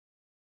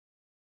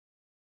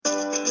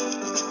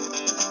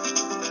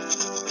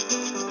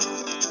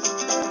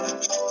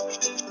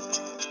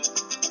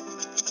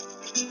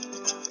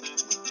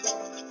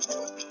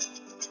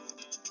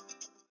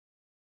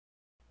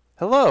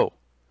Hello!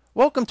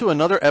 Welcome to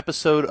another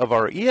episode of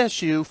our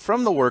ESU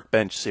From the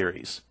Workbench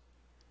series.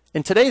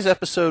 In today's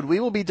episode, we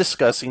will be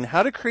discussing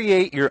how to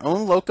create your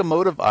own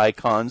locomotive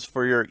icons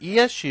for your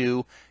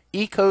ESU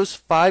ECoS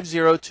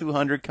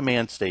 50200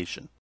 command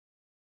station.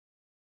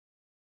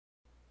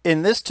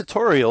 In this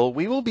tutorial,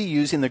 we will be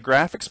using the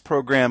graphics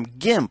program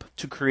GIMP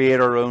to create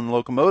our own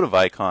locomotive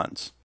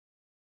icons.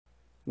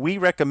 We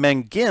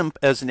recommend GIMP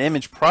as an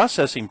image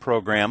processing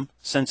program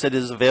since it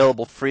is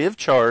available free of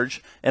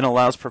charge and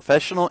allows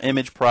professional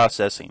image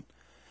processing.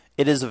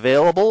 It is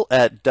available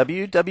at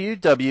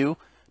www.gimp.org.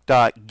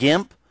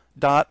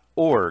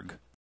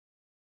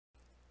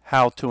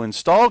 How to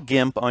install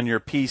GIMP on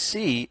your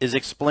PC is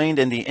explained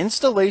in the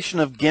Installation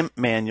of GIMP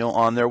manual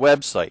on their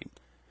website.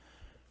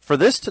 For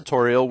this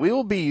tutorial, we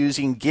will be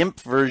using GIMP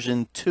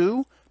version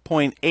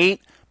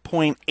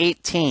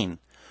 2.8.18.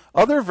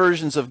 Other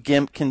versions of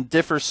GIMP can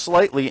differ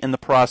slightly in the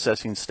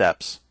processing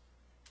steps.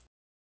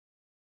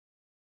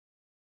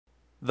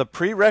 The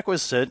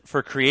prerequisite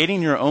for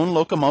creating your own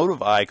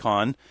locomotive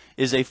icon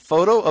is a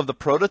photo of the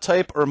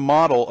prototype or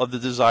model of the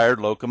desired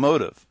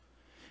locomotive.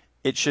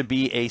 It should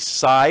be a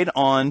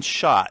side-on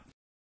shot.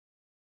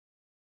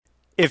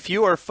 If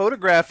you are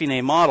photographing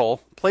a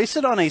model, place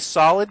it on a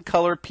solid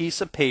color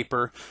piece of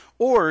paper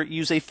or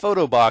use a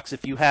photo box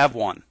if you have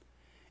one.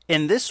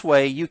 In this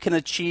way, you can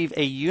achieve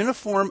a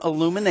uniform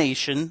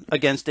illumination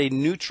against a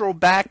neutral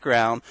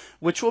background,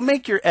 which will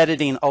make your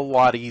editing a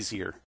lot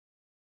easier.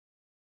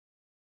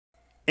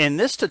 In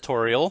this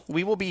tutorial,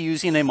 we will be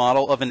using a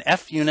model of an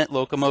F-unit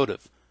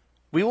locomotive.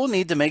 We will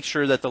need to make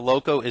sure that the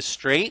loco is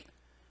straight,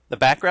 the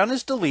background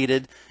is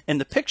deleted, and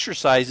the picture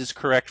size is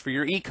correct for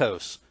your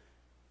ECoS.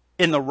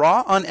 In the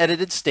raw,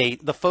 unedited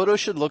state, the photo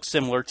should look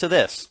similar to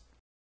this.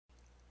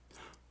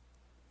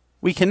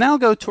 We can now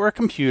go to our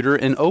computer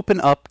and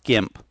open up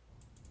GIMP.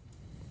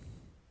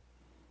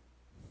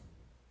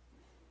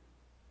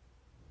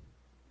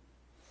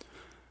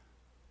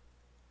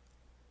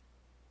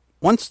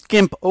 Once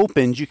GIMP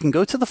opens, you can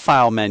go to the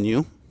File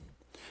menu,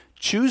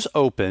 choose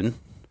Open,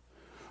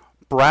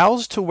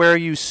 browse to where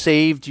you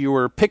saved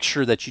your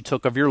picture that you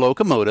took of your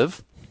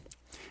locomotive,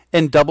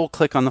 and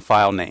double-click on the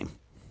file name.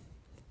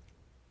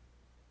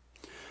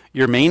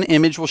 Your main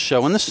image will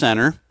show in the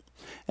center,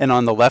 and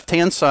on the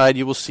left-hand side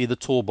you will see the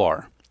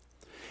toolbar.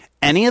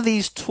 Any of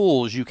these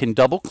tools you can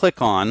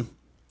double-click on.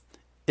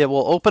 It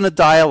will open a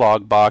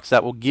dialog box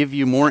that will give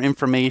you more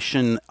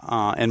information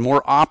and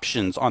more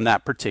options on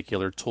that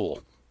particular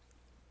tool.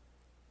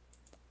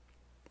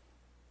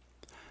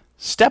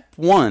 Step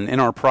 1 in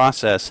our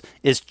process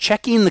is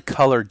checking the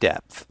color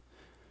depth.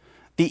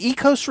 The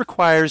ECoS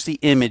requires the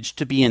image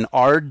to be in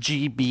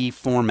RGB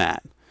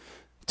format.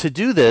 To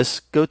do this,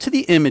 go to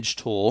the Image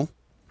tool,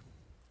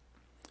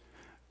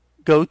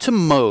 go to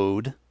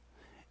Mode,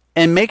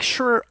 and make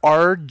sure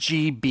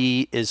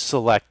RGB is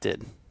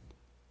selected.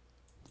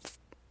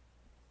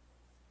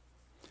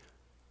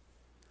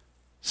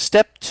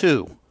 Step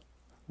 2,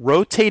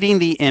 rotating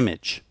the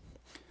image.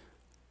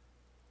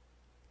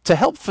 To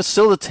help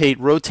facilitate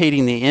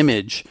rotating the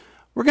image,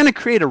 we're going to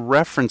create a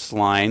reference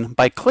line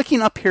by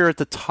clicking up here at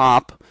the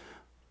top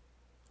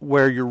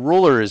where your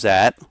ruler is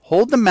at,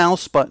 hold the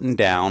mouse button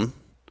down,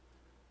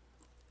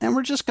 and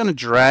we're just going to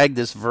drag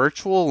this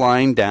virtual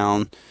line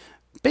down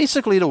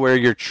basically to where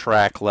your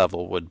track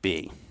level would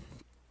be.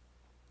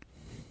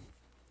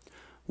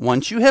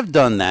 Once you have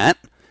done that,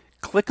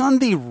 click on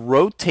the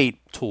Rotate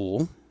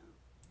tool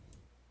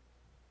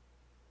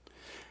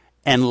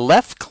and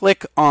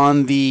left-click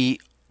on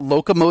the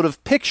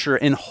locomotive picture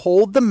and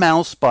hold the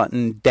mouse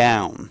button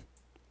down.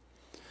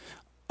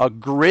 A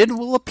grid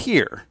will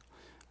appear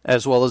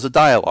as well as a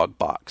dialog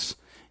box.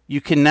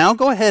 You can now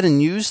go ahead and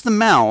use the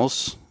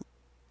mouse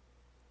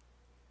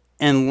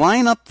and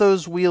line up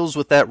those wheels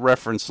with that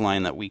reference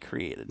line that we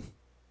created.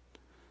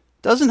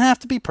 Doesn't have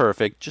to be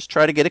perfect, just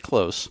try to get it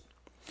close.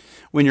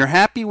 When you're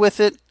happy with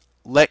it,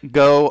 let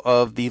go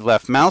of the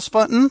left mouse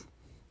button,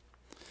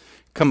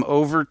 come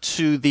over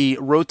to the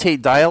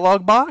Rotate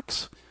dialog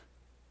box,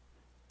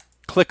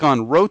 click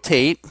on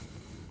Rotate,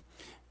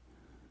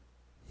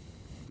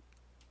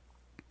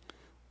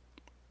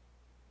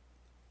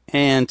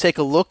 and take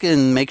a look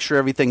and make sure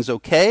everything's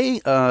okay.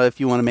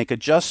 If you want to make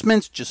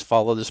adjustments, just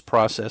follow this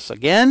process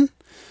again.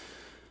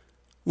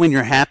 When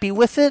you're happy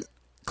with it,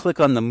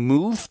 click on the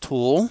Move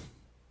tool,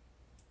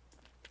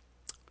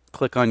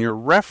 click on your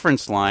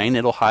reference line,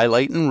 it'll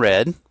highlight in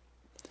red,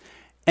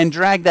 and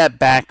drag that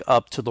back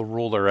up to the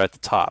ruler at the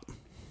top.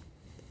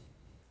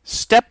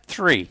 Step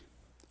 3.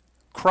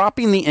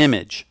 Cropping the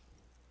image.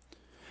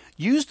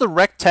 Use the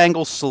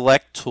Rectangle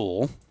Select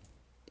tool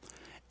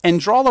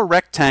and draw a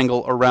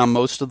rectangle around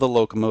most of the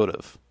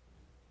locomotive.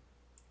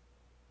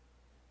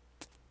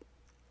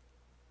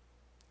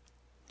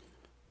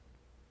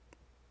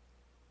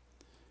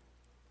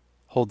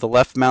 Hold the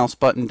left mouse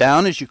button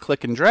down as you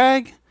click and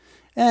drag,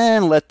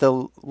 and let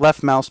the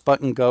left mouse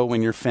button go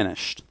when you're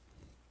finished.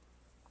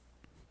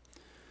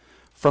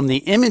 From the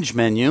Image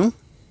menu,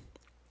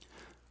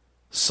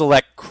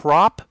 select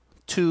Crop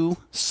to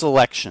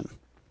Selection.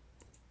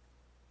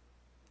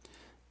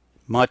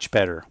 Much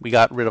better. We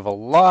got rid of a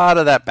lot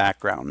of that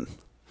background.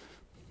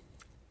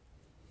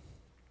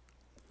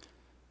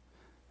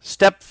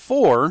 Step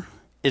 4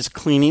 is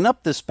cleaning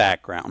up this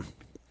background.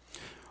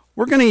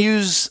 We're going to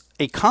use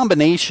a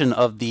combination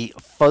of the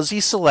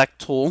fuzzy select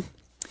tool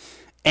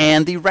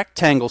and the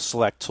rectangle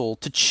select tool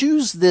to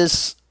choose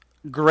this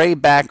gray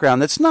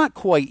background that's not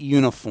quite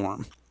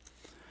uniform.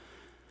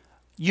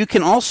 You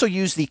can also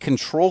use the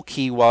control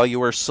key while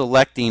you are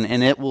selecting,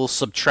 and it will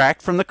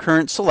subtract from the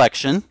current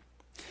selection.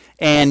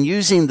 And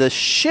using the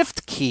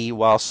shift key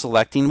while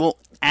selecting will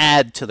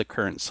add to the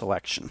current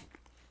selection.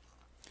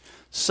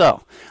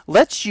 So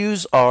let's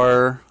use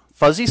our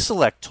fuzzy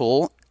select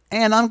tool,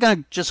 and I'm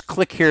going to just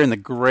click here in the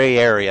gray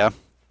area,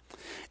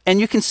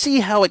 and you can see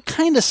how it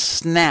kind of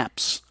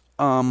snaps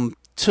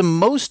to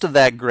most of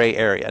that gray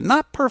area.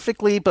 Not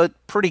perfectly, but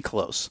pretty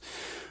close.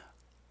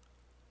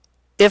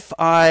 If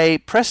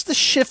I press the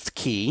shift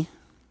key,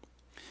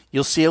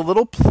 you'll see a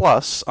little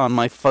plus on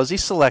my fuzzy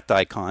select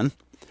icon.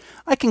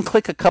 I can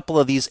click a couple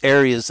of these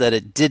areas that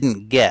it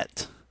didn't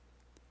get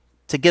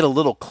to get a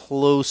little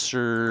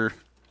closer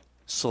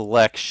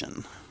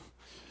selection.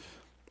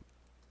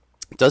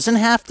 Doesn't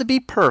have to be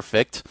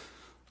perfect.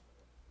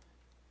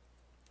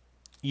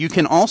 You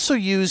can also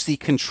use the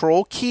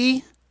control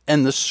key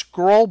and the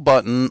scroll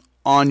button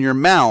on your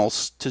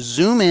mouse to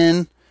zoom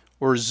in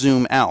or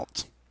zoom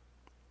out.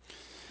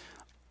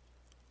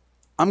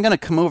 I'm going to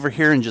come over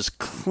here and just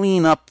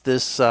clean up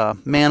this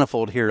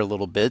manifold here a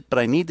little bit, but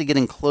I need to get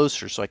in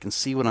closer so I can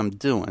see what I'm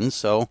doing.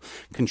 So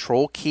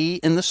control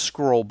key and the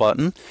scroll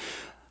button.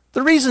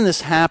 The reason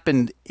this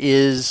happened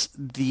is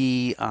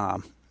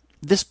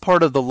this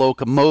part of the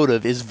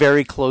locomotive is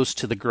very close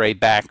to the gray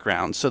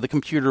background, so the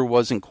computer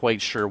wasn't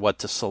quite sure what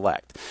to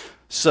select.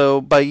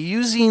 So by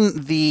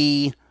using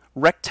the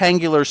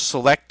rectangular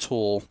select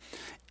tool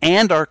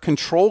and our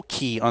control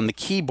key on the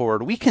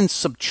keyboard, we can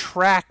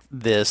subtract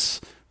this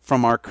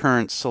from our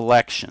current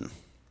selection.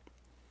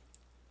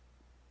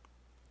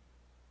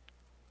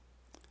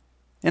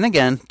 And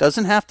again,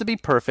 doesn't have to be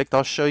perfect.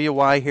 I'll show you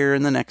why here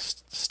in the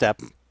next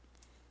step.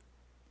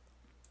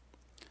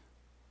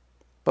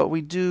 But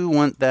we do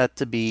want that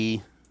to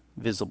be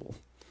visible.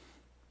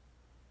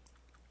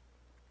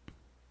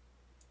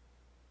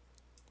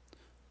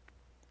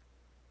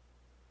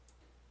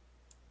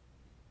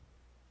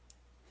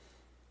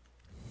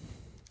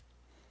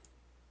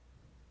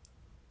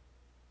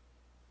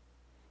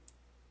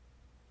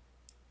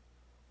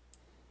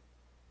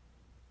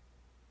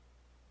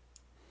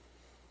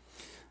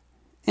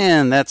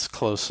 And that's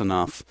close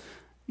enough.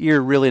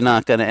 You're really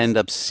not going to end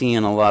up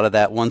seeing a lot of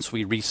that once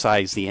we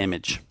resize the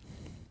image.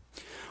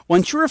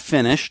 Once you are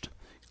finished,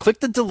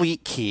 click the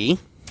delete key.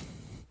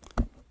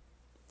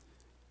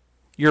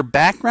 Your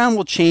background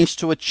will change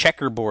to a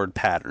checkerboard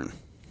pattern.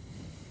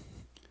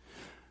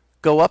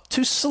 Go up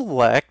to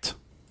select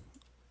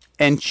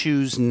and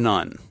choose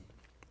none.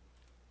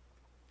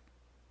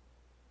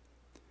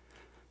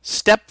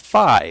 Step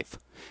 5.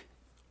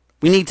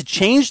 We need to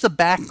change the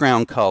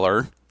background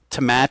color to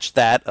match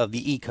that of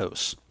the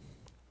ECoS.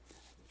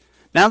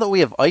 Now that we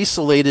have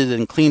isolated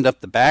and cleaned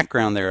up the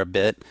background there a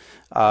bit,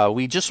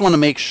 we just want to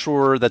make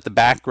sure that the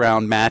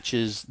background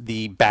matches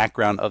the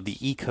background of the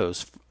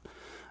ECoS.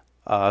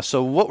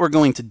 So what we're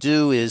going to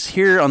do is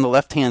here on the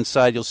left hand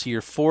side you'll see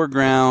your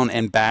foreground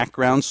and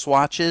background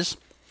swatches.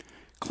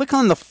 Click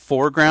on the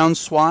foreground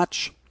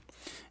swatch,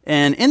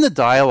 and in the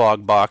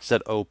dialog box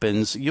that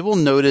opens you will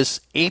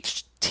notice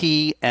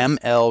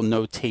HTML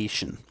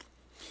notation.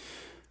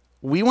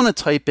 We want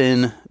to type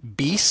in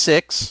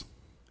B6,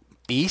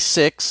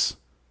 B6,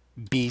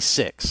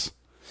 B6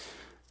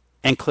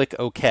 and click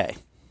OK.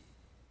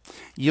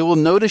 You will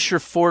notice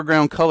your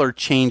foreground color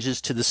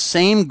changes to the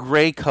same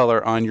gray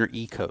color on your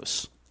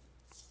ECoS.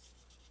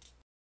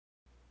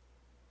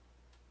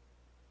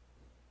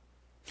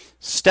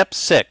 Step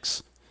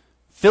 6.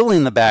 Fill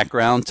in the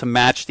background to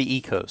match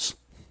the ECoS.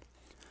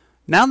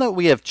 Now that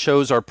we have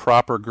chose our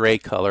proper gray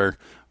color,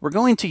 we're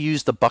going to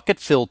use the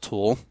bucket fill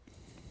tool,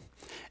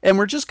 and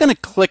we're just going to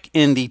click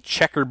in the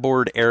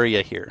checkerboard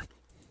area here.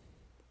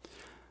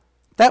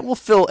 That will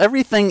fill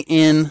everything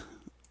in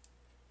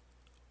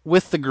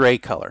with the gray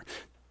color.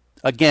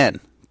 Again,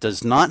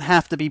 does not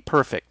have to be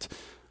perfect.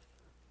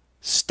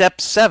 Step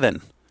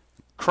 7,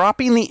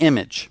 cropping the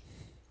image.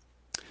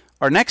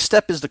 Our next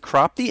step is to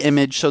crop the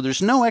image so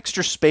there's no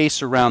extra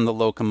space around the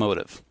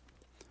locomotive.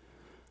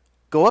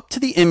 Go up to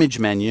the image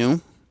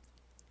menu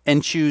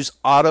and choose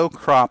Auto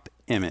Crop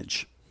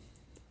Image.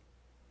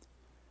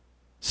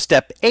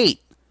 Step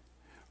 8,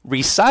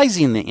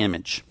 resizing the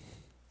image.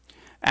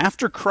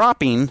 After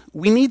cropping,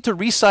 we need to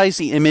resize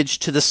the image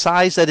to the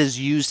size that is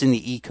used in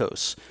the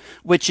ECoS,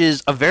 which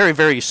is a very,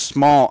 very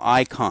small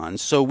icon.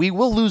 So we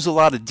will lose a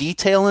lot of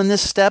detail in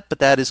this step, but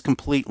that is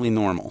completely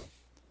normal.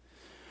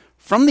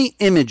 From the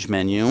image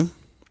menu,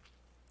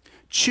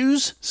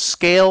 choose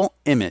Scale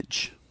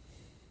Image.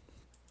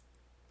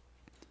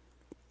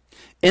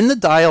 In the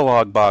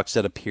dialog box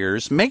that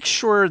appears, make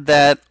sure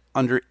that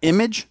under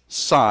Image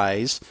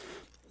Size,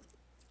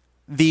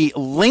 the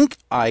link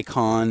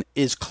icon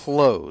is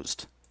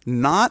closed,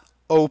 not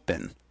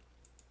open.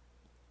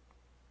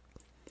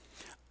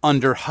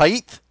 Under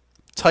height,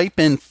 type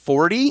in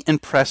 40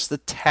 and press the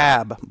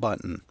tab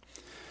button.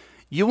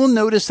 You will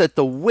notice that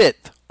the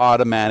width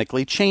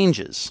automatically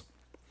changes.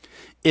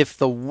 If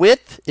the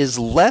width is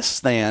less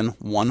than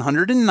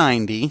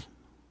 190,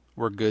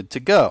 we're good to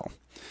go.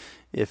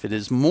 If it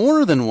is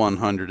more than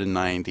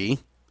 190,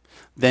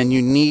 then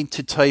you need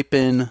to type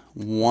in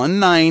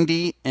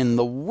 190 in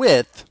the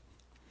width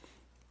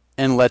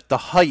and let the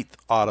height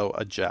auto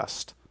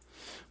adjust.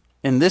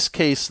 In this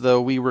case,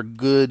 though, we were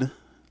good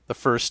the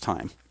first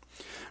time.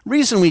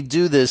 Reason we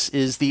do this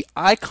is the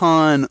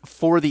icon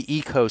for the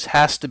ECoS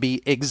has to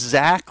be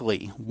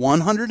exactly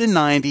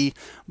 190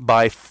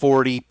 by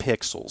 40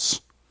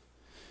 pixels.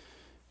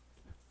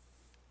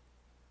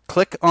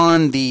 Click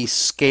on the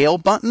scale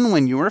button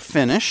when you are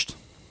finished,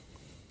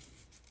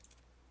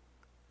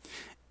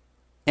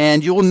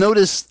 and you will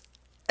notice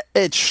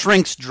it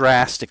shrinks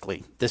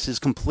drastically. This is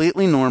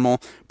completely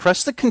normal.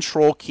 Press the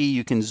control key.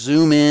 You can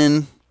zoom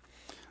in,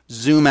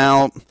 zoom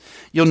out.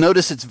 You'll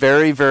notice it's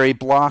very, very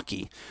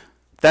blocky.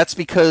 That's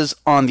because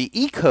on the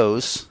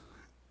ECoS,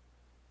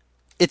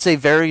 it's a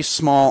very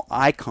small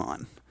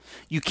icon.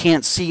 You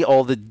can't see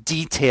all the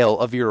detail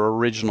of your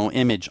original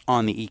image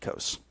on the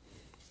ECoS.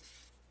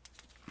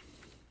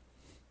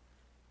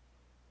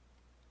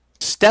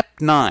 Step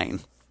 9,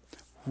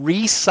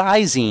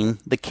 resizing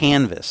the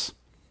canvas.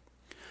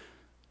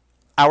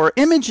 Our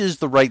image is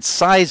the right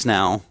size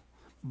now,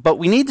 but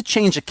we need to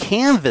change the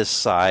canvas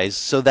size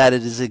so that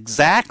it is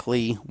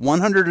exactly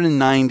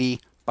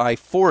 190 by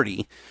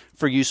 40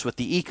 for use with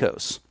the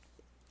ECoS.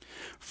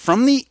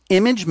 From the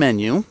image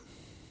menu,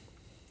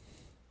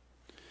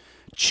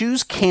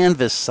 choose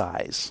canvas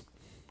size.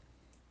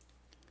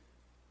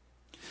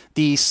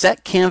 The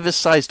set canvas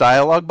size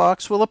dialog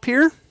box will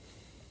appear.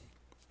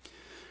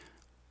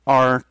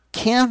 Our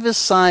canvas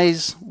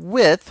size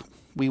width,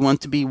 we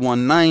want to be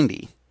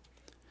 190.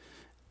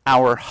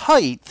 Our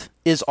height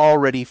is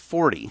already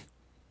 40.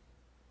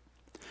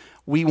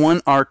 We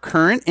want our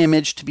current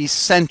image to be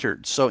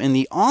centered. So in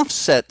the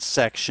offset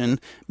section,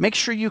 make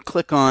sure you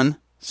click on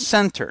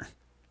center.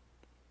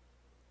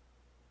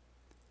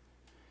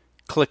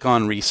 Click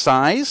on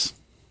resize.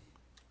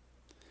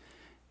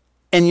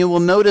 And you will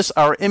notice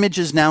our image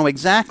is now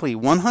exactly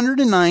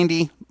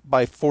 190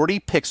 by 40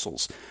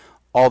 pixels.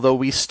 Although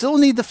we still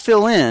need to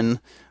fill in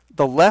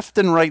the left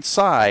and right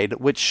side,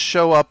 which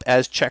show up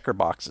as checker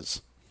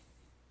boxes.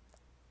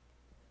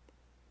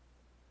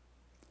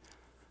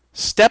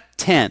 Step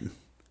 10,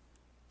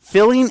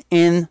 filling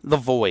in the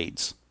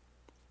voids.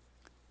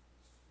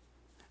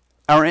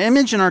 Our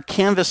image and our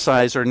canvas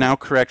size are now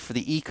correct for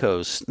the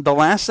ECoS. The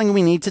last thing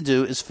we need to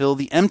do is fill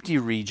the empty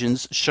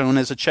regions shown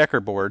as a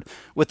checkerboard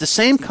with the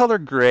same color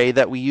gray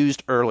that we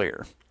used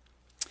earlier.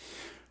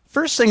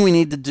 First thing we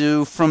need to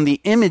do from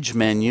the image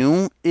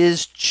menu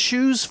is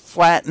choose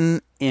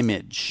flatten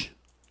image.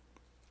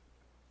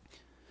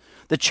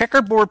 The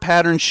checkerboard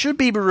pattern should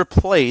be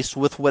replaced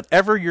with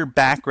whatever your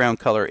background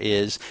color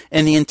is,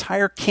 and the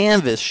entire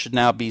canvas should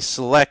now be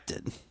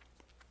selected.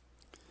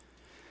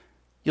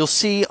 You'll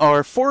see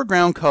our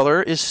foreground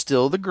color is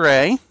still the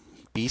gray,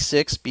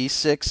 B6,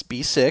 B6,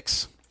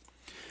 B6.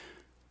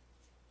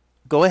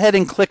 Go ahead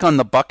and click on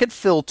the bucket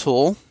fill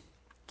tool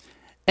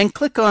and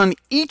click on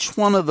each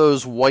one of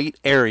those white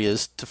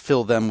areas to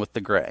fill them with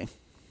the gray.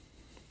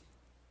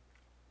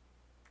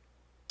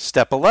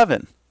 Step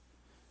 11,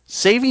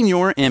 saving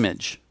your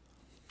image.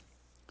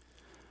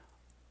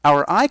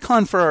 Our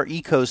icon for our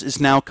ECoS is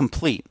now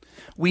complete.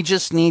 We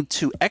just need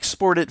to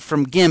export it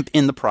from GIMP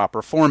in the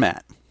proper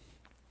format.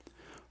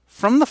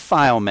 From the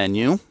File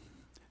menu,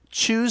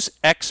 choose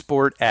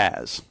Export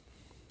As.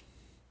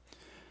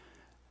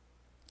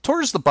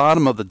 Towards the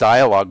bottom of the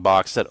dialog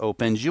box that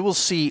opens, you will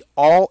see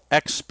All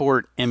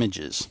Export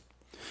Images.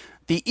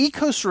 The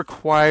ECoS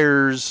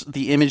requires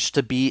the image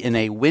to be in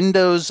a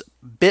Windows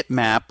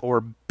bitmap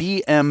or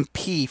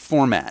BMP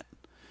format.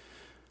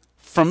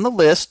 From the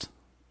list,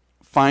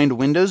 find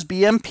Windows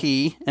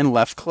BMP and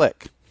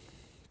left-click.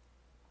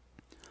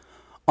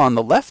 On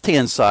the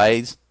left-hand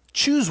side,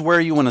 choose where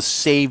you want to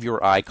save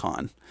your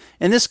icon.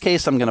 In this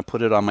case, I'm going to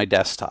put it on my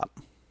desktop.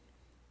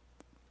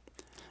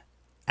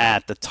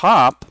 At the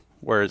top,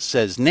 where it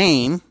says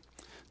name,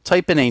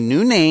 type in a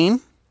new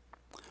name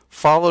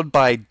followed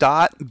by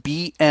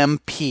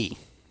 .bmp.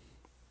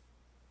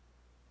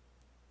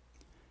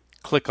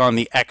 Click on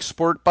the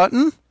export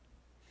button.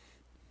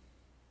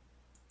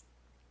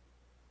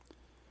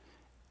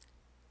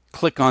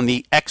 Click on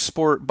the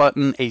export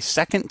button a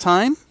second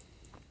time.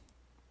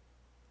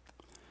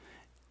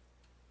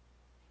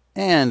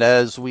 And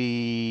as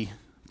we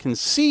can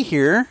see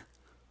here,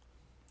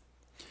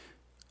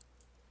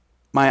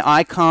 my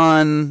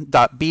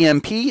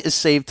icon.bmp is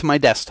saved to my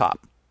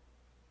desktop.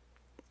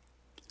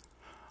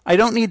 I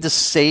don't need to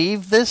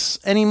save this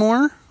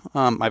anymore.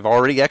 I've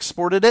already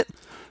exported it.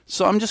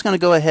 So I'm just going to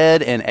go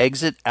ahead and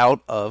exit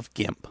out of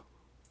GIMP.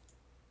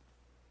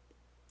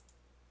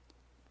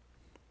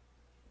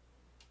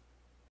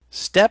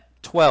 Step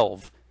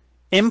 12,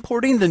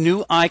 importing the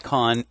new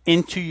icon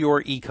into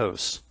your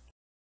ECoS.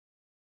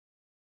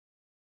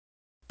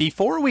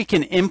 Before we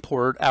can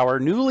import our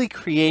newly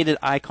created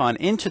icon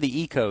into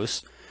the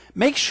ECoS,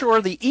 make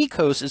sure the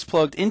ECoS is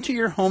plugged into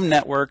your home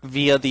network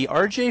via the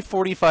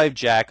RJ45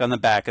 jack on the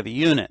back of the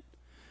unit.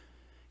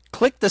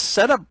 Click the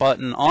Setup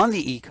button on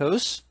the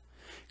ECoS,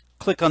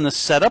 click on the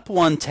Setup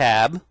 1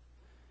 tab,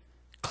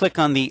 click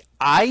on the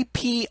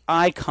IP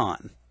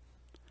icon.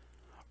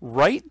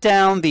 Write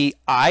down the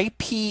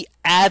IP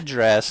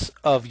address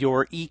of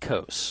your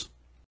ECoS.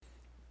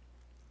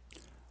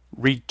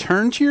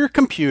 Return to your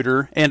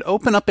computer and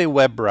open up a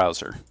web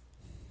browser.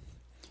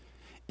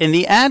 In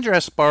the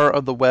address bar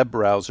of the web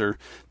browser,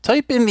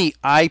 type in the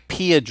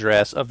IP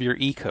address of your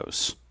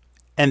ECoS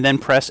and then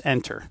press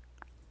enter.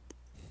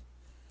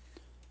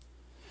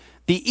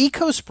 The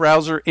ECoS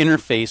browser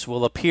interface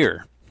will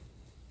appear.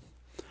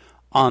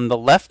 On the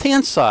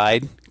left-hand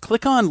side,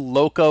 click on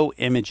Loco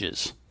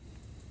Images.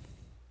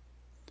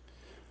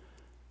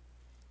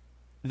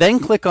 Then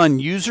click on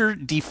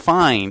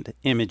User-Defined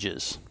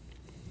Images.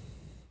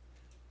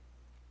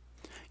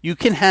 You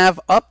can have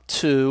up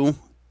to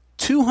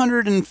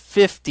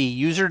 250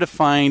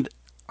 user-defined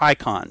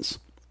icons.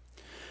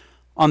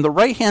 On the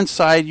right-hand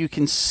side, you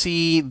can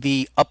see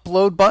the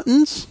upload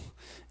buttons.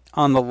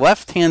 On the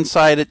left-hand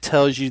side, it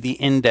tells you the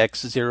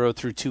index 0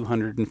 through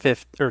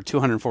 250 or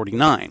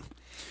 249.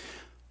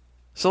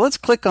 So let's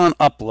click on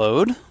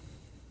upload.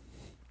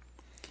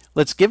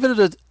 Let's give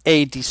it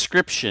a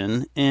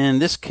description. In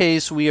this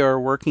case, we are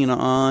working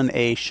on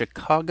a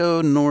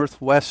Chicago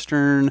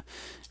Northwestern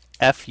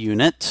F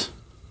unit.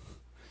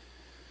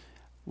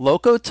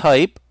 Loco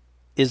type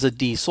is a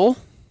diesel,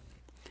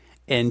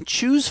 and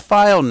choose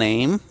file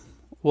name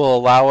will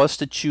allow us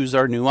to choose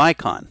our new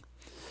icon.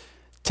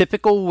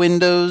 Typical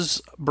Windows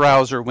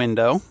browser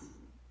window.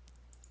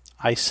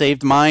 I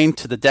saved mine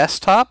to the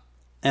desktop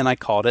and I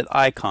called it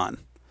icon.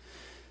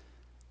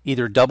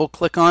 Either double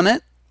click on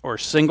it or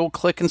single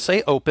click and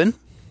say open.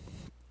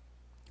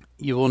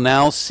 You will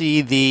now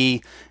see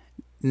the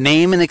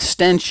name and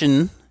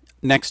extension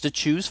next to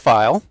choose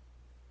file.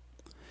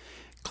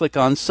 Click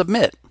on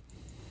submit.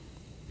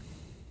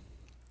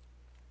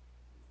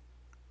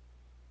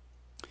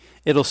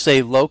 It'll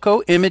say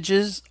Loco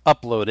Images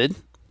uploaded.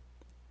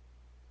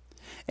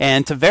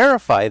 And to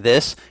verify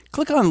this,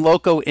 click on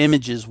Loco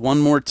Images one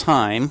more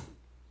time.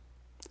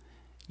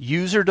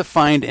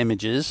 User-defined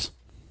images.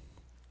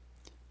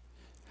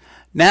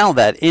 Now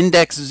that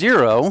index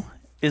 0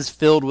 is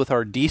filled with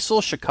our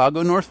diesel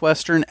Chicago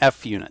Northwestern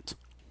F unit.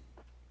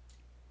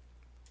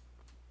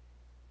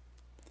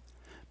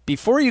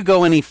 Before you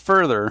go any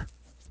further,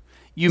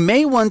 you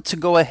may want to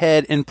go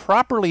ahead and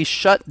properly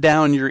shut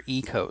down your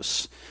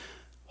ECoS.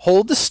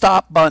 Hold the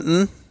stop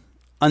button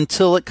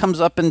until it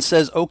comes up and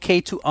says OK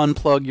to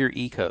unplug your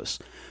ECoS.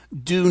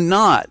 Do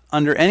not,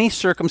 under any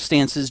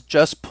circumstances,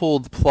 just pull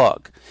the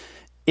plug.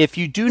 If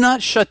you do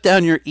not shut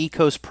down your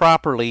ECoS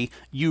properly,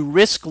 you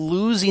risk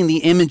losing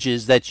the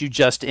images that you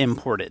just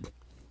imported.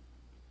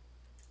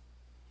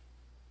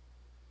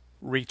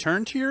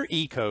 Return to your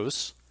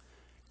ECoS.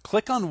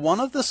 Click on one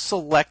of the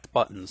select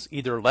buttons,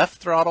 either left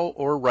throttle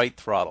or right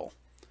throttle.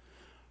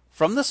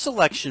 From the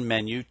selection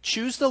menu,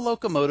 choose the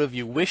locomotive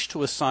you wish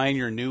to assign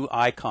your new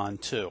icon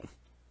to.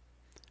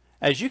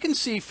 As you can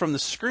see from the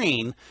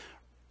screen,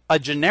 a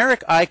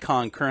generic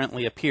icon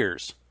currently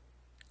appears.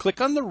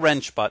 Click on the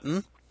wrench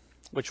button,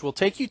 which will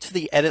take you to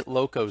the Edit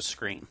Locos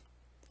screen.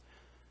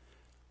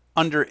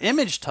 Under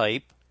Image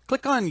Type,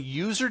 click on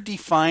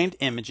User-Defined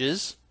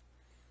Images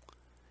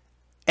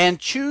and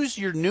choose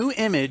your new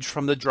image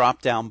from the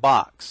drop-down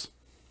box.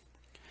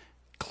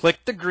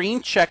 Click the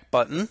green check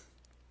button.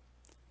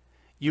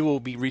 You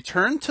will be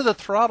returned to the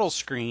throttle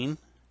screen,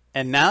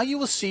 and now you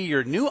will see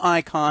your new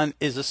icon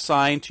is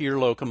assigned to your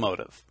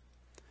locomotive.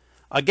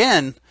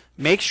 Again,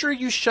 make sure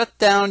you shut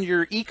down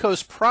your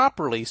ECoS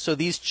properly so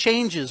these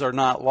changes are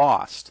not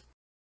lost.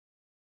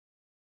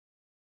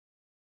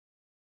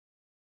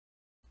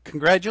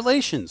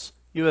 Congratulations!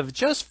 You have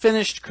just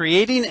finished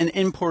creating and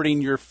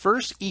importing your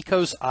first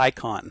ECoS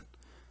icon.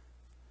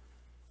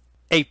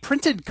 A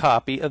printed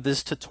copy of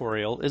this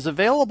tutorial is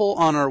available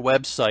on our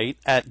website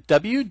at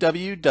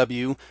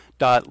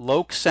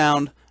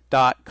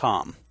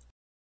www.lokesound.com.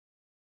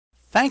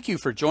 Thank you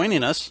for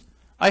joining us.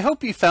 I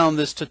hope you found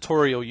this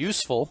tutorial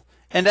useful,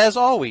 and as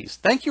always,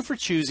 thank you for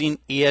choosing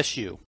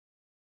ESU.